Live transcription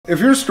If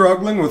you're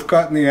struggling with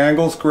cutting the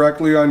angles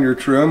correctly on your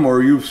trim,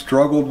 or you've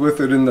struggled with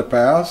it in the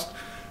past,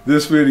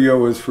 this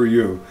video is for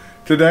you.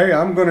 Today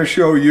I'm going to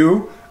show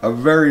you a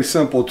very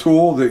simple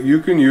tool that you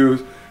can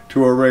use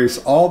to erase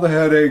all the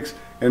headaches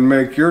and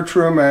make your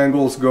trim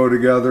angles go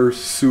together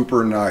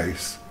super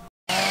nice.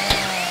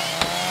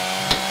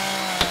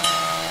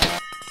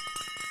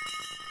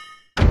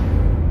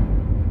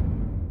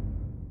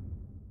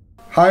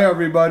 Hi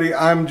everybody,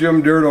 I'm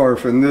Jim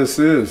Dierdorf and this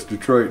is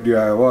Detroit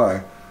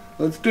DIY.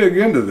 Let's dig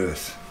into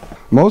this.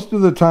 Most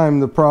of the time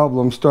the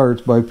problem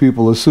starts by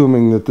people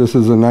assuming that this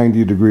is a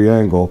 90-degree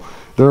angle.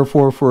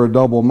 Therefore, for a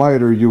double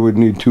miter you would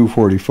need two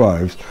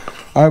 45s.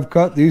 I've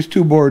cut these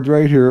two boards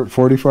right here at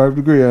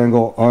 45-degree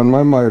angle on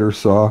my miter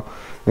saw,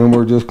 and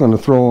we're just going to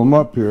throw them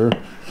up here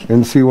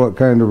and see what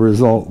kind of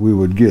result we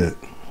would get.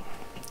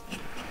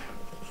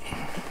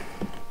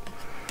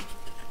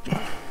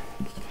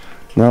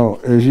 Now,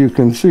 as you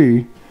can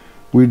see,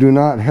 we do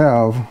not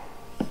have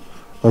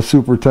a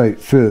super tight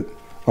fit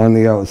on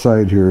the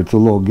outside here. It's a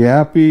little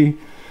gappy.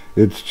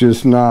 It's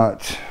just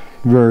not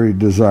very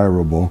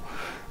desirable.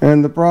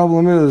 And the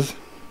problem is,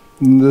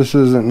 this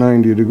isn't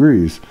 90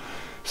 degrees.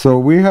 So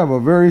we have a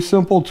very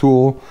simple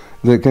tool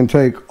that can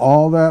take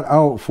all that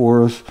out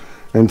for us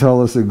and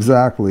tell us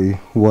exactly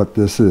what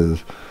this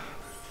is.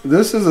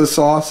 This is a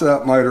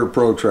Sawset miter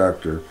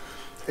protractor,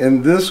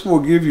 and this will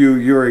give you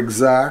your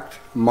exact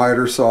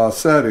miter saw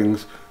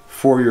settings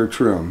for your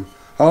trim.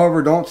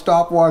 However, don't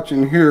stop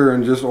watching here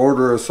and just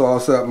order a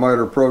Sawset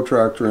miter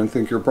protractor and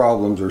think your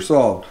problems are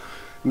solved.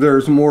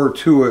 There's more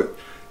to it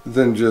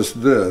than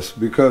just this,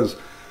 because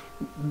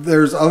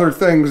there's other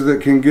things that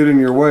can get in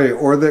your way,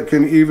 or that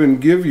can even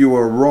give you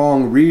a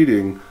wrong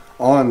reading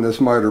on this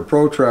miter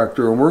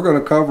protractor, and we're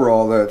going to cover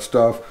all that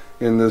stuff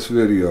in this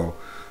video.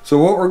 So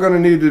what we're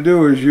going to need to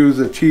do is use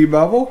a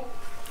T-Bevel.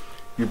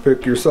 You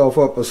pick yourself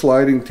up a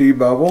sliding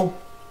T-Bevel,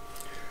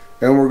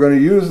 and we're going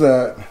to use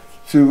that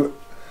to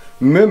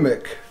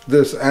mimic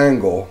this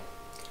angle.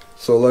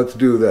 So let's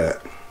do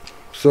that.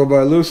 So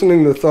by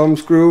loosening the thumb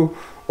screw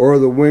or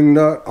the wing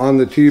nut on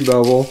the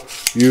T-Bevel,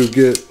 you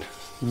get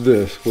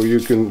this, where you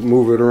can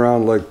move it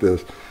around like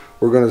this.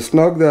 We're going to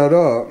snug that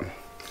up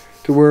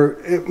to where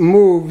it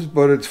moves,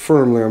 but it's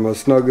firmly. I'm going to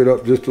snug it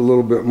up just a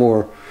little bit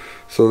more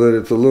so that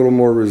it's a little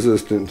more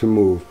resistant to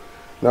move.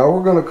 Now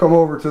we're going to come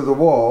over to the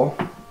wall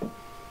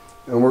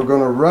and we're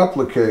going to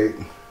replicate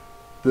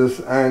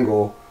this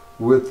angle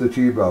with the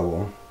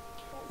T-Bevel.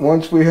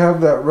 Once we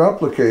have that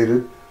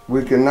replicated,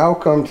 we can now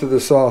come to the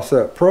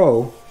Sawset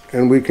Pro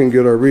and we can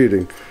get our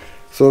reading.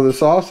 So the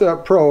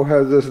Sawset Pro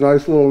has this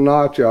nice little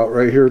notch out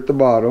right here at the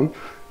bottom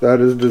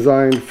that is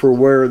designed for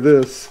where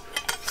this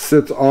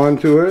sits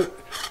onto it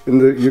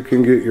and that you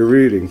can get your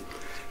reading.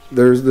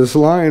 There's this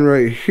line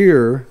right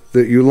here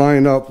that you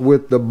line up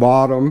with the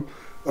bottom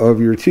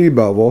of your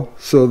T-Bevel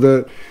so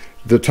that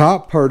the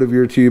top part of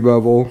your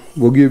T-Bevel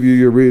will give you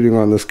your reading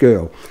on the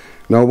scale.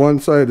 Now one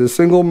side is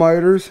single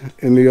miters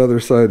and the other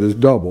side is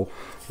double.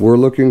 We're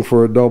looking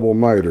for a double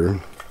miter.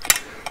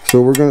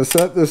 So we're going to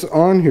set this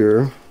on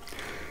here,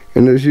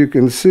 and as you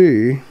can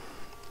see,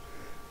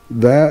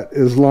 that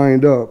is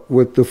lined up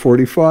with the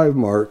 45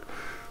 mark,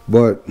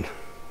 but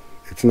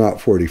it's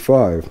not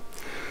 45.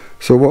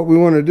 So what we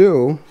want to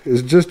do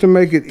is, just to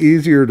make it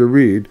easier to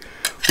read,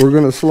 we're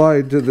going to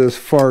slide to this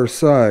far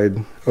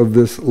side of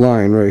this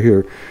line right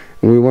here,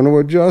 and we want to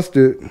adjust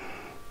it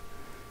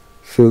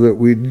so that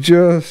we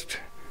just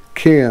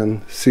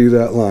can see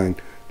that line,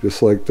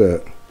 just like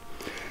that.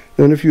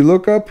 Then if you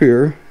look up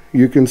here,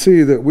 you can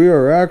see that we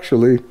are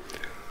actually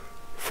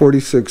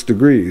 46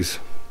 degrees.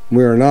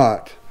 We are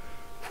not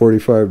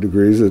 45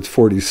 degrees, it's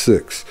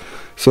 46.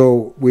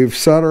 So we've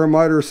set our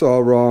miter saw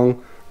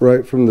wrong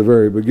right from the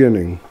very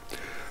beginning.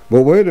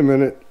 But wait a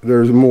minute,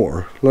 there's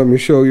more. Let me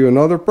show you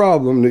another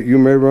problem that you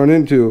may run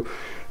into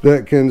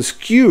that can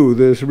skew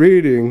this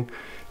reading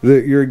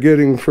that you're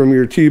getting from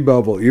your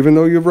T-Bevel. Even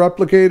though you've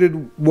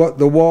replicated what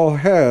the wall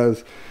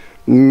has,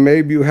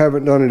 maybe you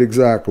haven't done it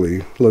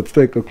exactly. Let's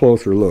take a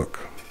closer look.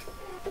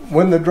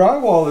 When the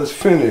drywall is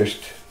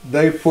finished,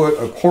 they put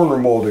a corner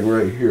molding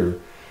right here.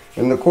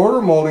 And the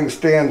corner molding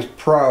stands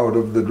proud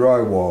of the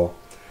drywall.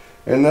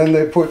 And then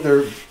they put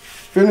their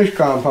finish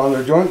compound,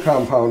 their joint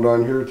compound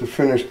on here to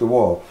finish the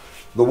wall.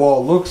 The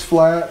wall looks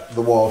flat,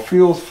 the wall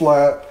feels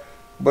flat,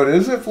 but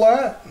is it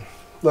flat?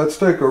 Let's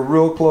take a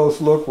real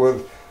close look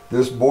with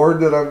this board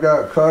that I've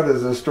got cut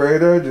as a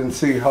straight edge and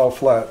see how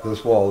flat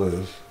this wall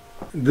is.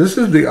 This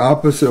is the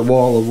opposite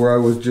wall of where I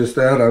was just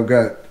at. I've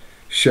got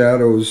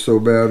shadows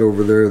so bad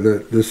over there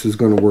that this is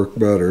going to work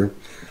better.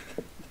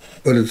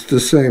 But it's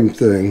the same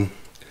thing.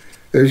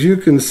 As you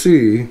can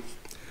see,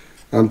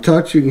 I'm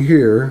touching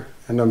here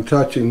and I'm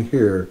touching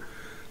here.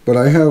 But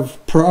I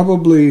have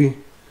probably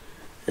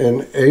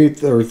an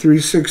 1/8 or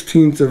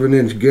 3/16 of an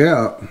inch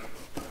gap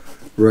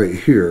right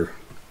here.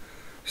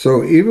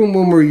 So even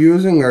when we're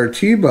using our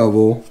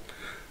T-Bevel,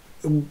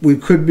 we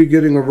could be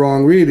getting a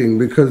wrong reading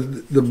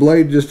because the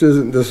blade just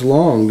isn't this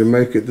long to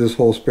make it this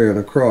whole span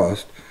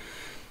across.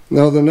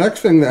 Now the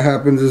next thing that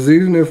happens is,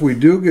 even if we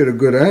do get a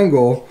good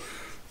angle,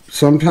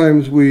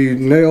 Sometimes we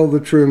nail the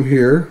trim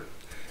here,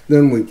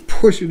 then we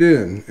push it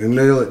in and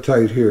nail it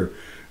tight here.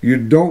 You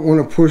don't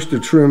want to push the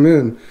trim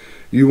in.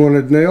 You want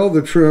to nail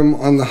the trim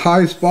on the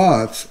high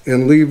spots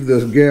and leave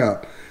this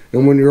gap.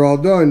 And when you're all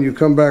done, you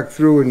come back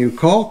through and you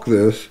caulk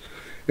this,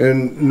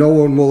 and no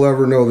one will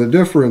ever know the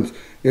difference,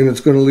 and it's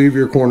going to leave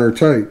your corner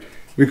tight.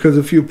 Because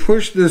if you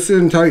push this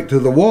in tight to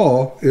the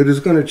wall, it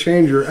is going to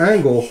change your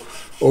angle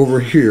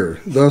over here.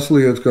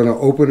 Thusly, it's going to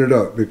open it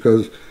up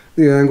because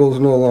the angle is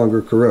no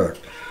longer correct.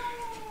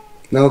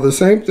 Now the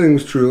same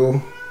thing's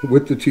true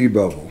with the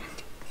T-Bevel.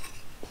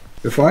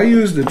 If I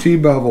use the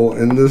T-Bevel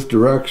in this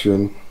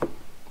direction,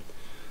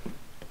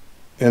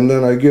 and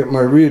then I get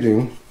my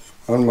reading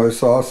on my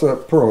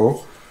Sawset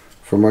Pro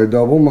for my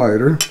double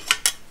miter,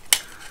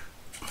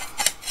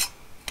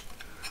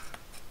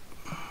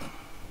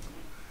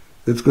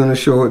 it's going to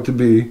show it to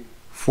be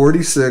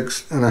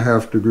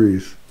 46.5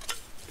 degrees.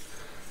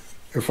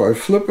 If I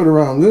flip it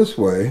around this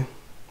way,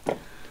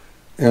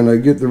 and I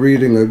get the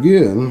reading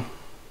again,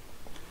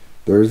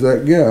 there's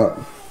that gap.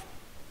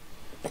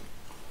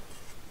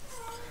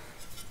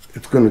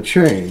 It's going to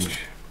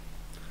change.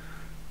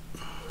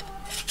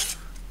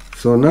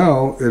 So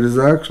now it is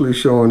actually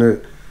showing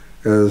it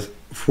as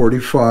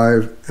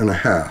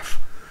 45.5,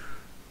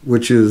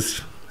 which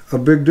is a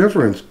big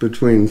difference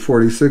between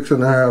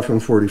 46.5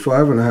 and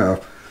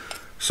 45.5.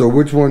 So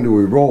which one do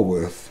we roll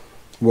with?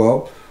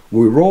 Well,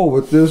 we roll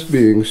with this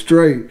being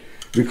straight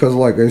because,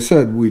 like I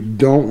said, we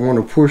don't want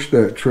to push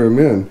that trim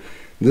in.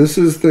 This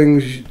is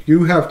things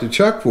you have to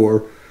check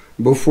for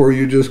before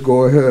you just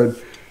go ahead,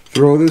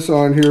 throw this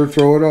on here,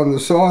 throw it on the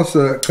saw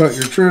set, cut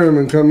your trim,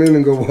 and come in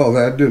and go, well,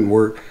 that didn't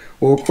work.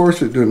 Well, of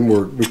course it didn't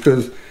work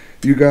because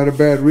you got a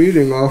bad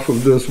reading off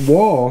of this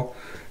wall,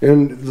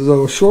 and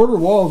the shorter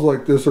walls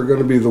like this are going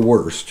to be the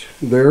worst.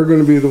 They're going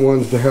to be the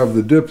ones to have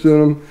the dips in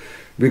them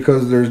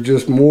because there's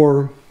just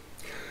more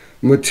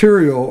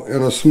material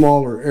in a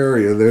smaller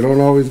area. They don't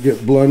always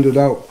get blended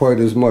out quite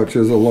as much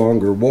as a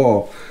longer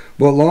wall.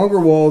 But longer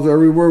walls,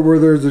 everywhere where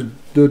there's the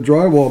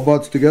drywall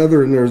butts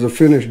together and there's a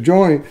finished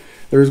joint,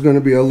 there's going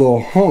to be a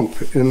little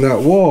hump in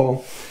that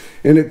wall,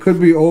 and it could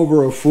be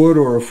over a foot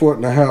or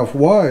 1.5 feet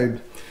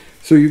wide.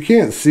 So you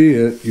can't see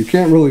it, you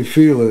can't really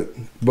feel it,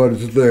 but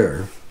it's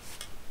there.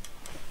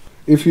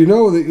 If you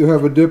know that you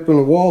have a dip in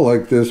a wall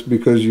like this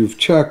because you've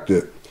checked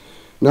it,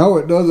 now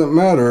it doesn't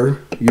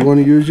matter. You want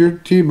to use your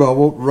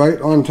T-Bevel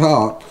right on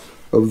top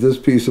of this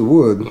piece of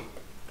wood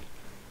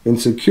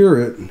and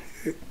secure it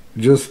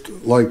just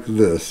like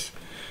this.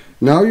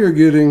 Now you're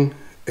getting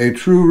a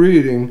true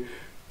reading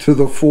to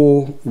the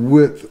full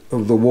width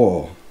of the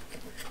wall.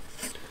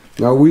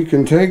 Now we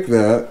can take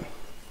that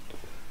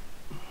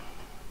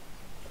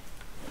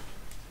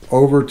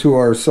over to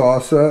our saw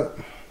set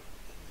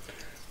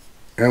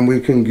and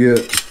we can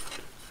get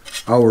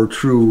our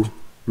true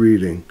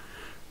reading.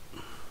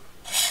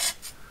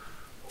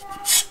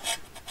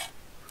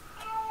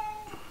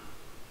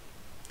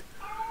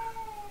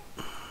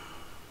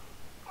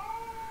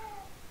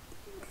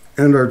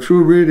 And our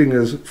true reading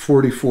is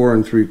 44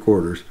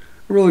 3/4,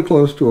 really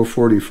close to a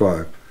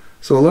 45.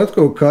 So let's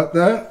go cut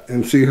that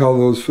and see how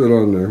those fit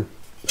on there.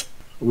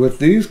 With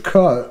these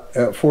cut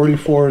at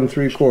 44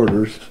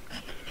 3/4,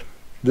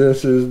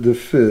 this is the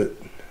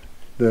fit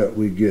that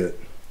we get.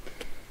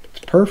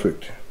 It's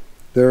perfect.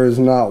 There is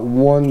not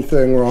one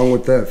thing wrong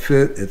with that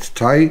fit. It's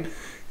tight,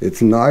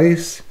 it's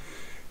nice,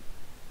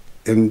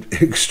 and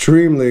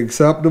extremely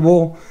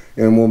acceptable,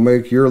 and will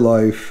make your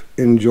life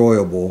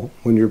enjoyable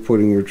when you're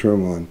putting your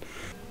trim on.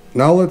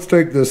 Now let's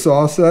take this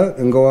saw set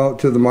and go out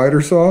to the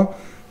miter saw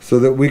so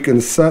that we can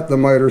set the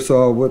miter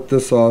saw with the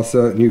saw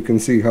set, and you can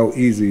see how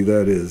easy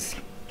that is.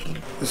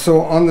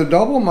 So on the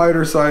double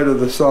miter side of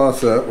the saw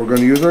set, we're going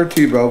to use our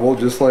T-Bevel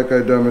just like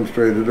I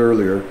demonstrated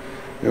earlier,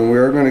 and we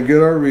are going to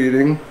get our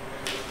reading,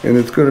 and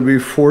it's going to be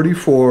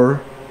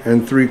 44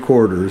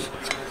 3/4.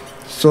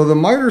 So the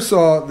miter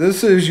saw,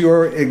 this is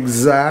your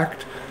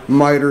exact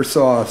miter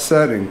saw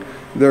setting.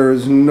 There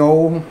is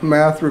no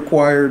math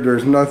required.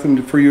 There's nothing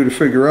for you to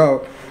figure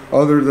out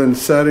other than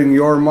setting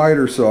your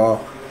miter saw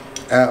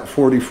at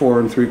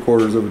 44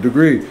 3/4 of a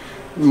degree.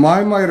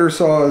 My miter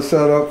saw is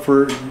set up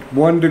for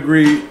 1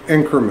 degree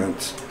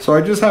increments. So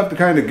I just have to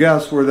kind of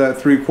guess where that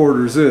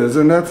 3/4 is,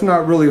 and that's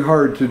not really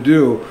hard to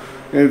do.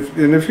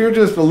 And if you're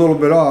just a little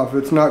bit off,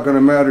 it's not going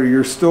to matter.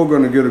 You're still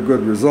going to get a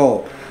good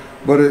result.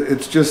 But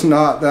it's just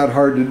not that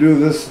hard to do.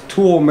 This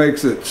tool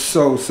makes it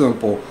so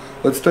simple.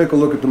 Let's take a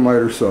look at the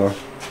miter saw.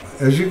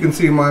 As you can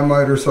see, my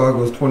miter saw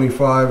goes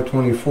 25,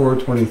 24,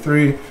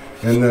 23,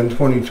 and then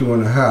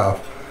 22.5.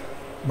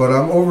 But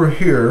I'm over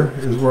here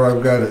is where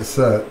I've got it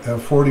set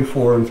at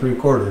 44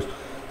 3/4.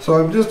 So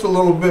I'm just a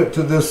little bit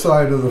to this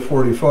side of the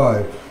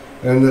 45.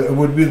 And it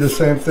would be the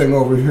same thing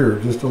over here,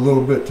 just a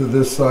little bit to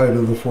this side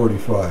of the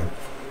 45.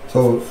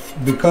 So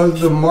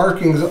because the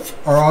markings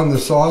are on the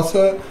saw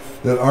set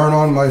that aren't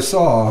on my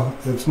saw,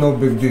 it's no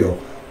big deal.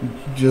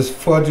 Just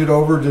fudge it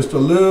over just a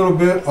little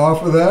bit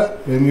off of that,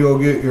 and you'll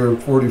get your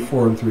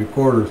 44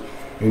 3/4,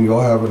 and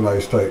you'll have a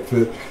nice tight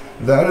fit.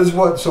 That is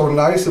what's so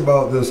nice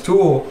about this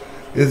tool,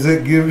 is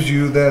it gives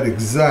you that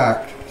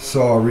exact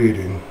saw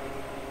reading.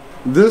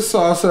 This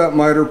Sawset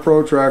miter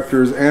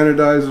protractor is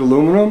anodized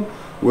aluminum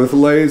with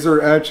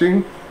laser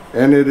etching,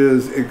 and it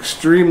is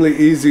extremely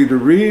easy to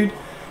read.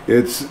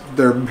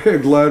 They're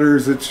big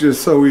letters, it's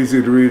just so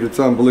easy to read, it's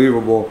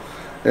unbelievable.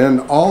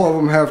 And all of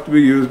them have to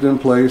be used in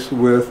place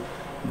with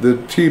the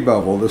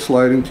T-Bevel, the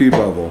sliding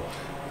T-Bevel.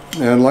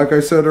 And like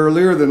I said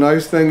earlier, the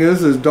nice thing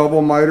is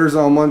double miters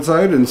on one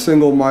side and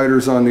single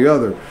miters on the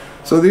other.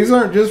 So these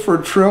aren't just for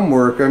trim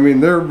work. I mean,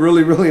 they're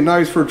really, really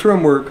nice for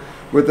trim work,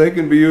 but they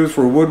can be used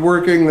for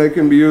woodworking, they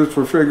can be used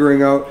for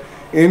figuring out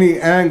any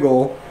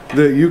angle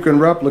that you can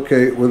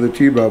replicate with a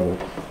T-Bevel.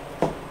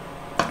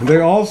 They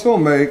also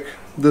make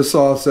the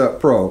Sawset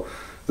Pro.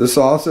 The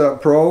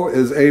Sawset Pro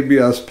is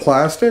ABS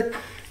plastic.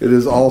 It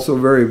is also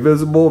very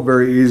visible,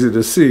 very easy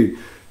to see.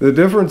 The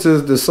difference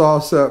is the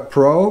Sawset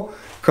Pro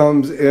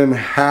comes in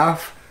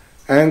half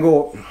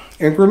angle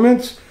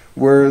increments,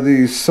 where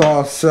the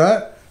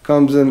Sawset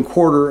comes in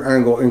quarter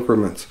angle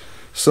increments.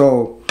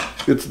 So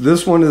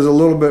this one is a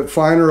little bit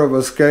finer of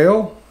a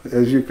scale,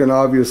 as you can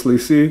obviously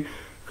see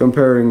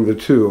comparing the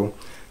two.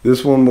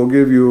 This one will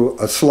give you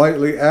a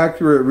slightly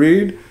accurate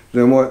read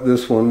than what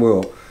this one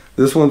will.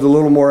 This one's a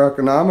little more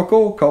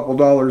economical, a couple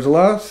dollars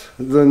less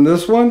than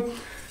this one.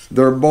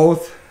 They're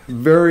both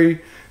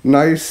very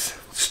nice,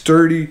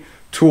 sturdy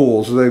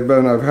tools. I've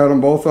had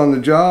them both on the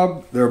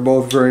job. They're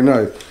both very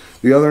nice.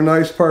 The other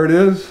nice part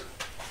is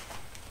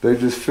they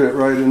just fit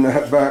right in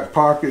that back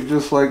pocket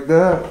just like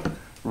that,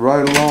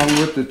 right along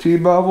with the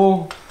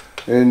T-Bevel,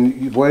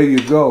 and away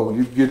you go.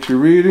 You get your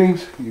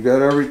readings, you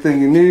got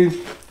everything you need.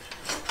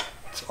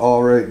 It's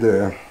all right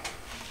there.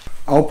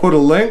 I'll put a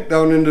link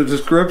down in the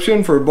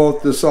description for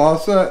both the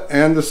Sawset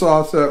and the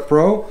Sawset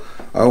Pro.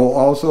 I will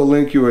also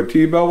link you a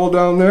T-Bevel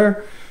down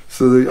there,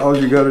 so that all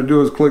you got to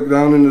do is click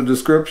down in the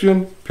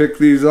description, pick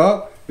these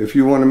up if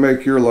you want to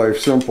make your life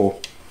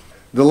simple.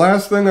 The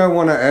last thing I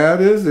want to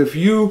add is, if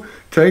you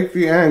take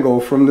the angle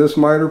from this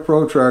miter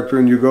protractor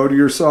and you go to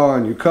your saw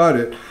and you cut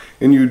it,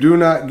 and you do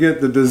not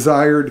get the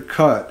desired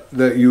cut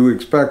that you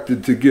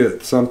expected to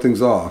get,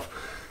 something's off.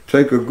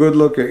 Take a good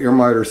look at your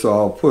miter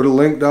saw. I'll put a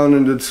link down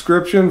in the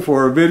description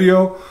for a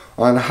video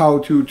on how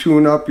to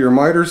tune up your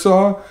miter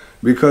saw,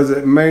 because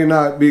it may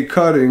not be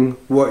cutting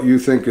what you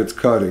think it's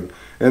cutting.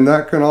 And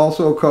that can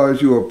also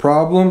cause you a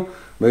problem,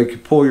 make you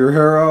pull your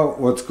hair out.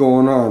 What's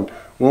going on?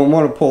 We don't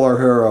want to pull our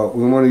hair out.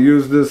 We want to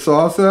use this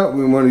saw set.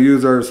 We want to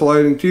use our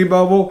sliding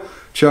T-Bevel,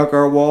 check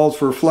our walls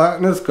for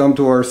flatness, come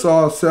to our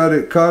saw, set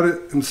it, cut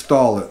it,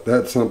 install it.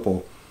 That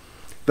simple.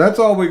 That's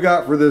all we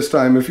got for this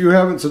time. If you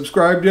haven't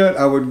subscribed yet,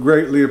 I would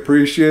greatly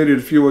appreciate it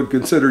if you would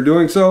consider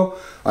doing so.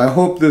 I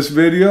hope this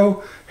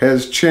video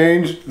has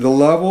changed the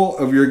level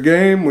of your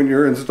game when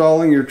you're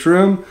installing your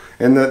trim,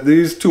 and that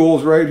these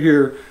tools right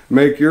here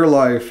make your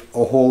life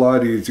a whole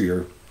lot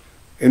easier.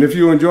 And if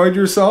you enjoyed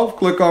yourself,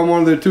 click on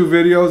one of the two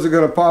videos that are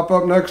going to pop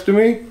up next to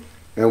me,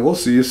 and we'll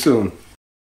see you soon.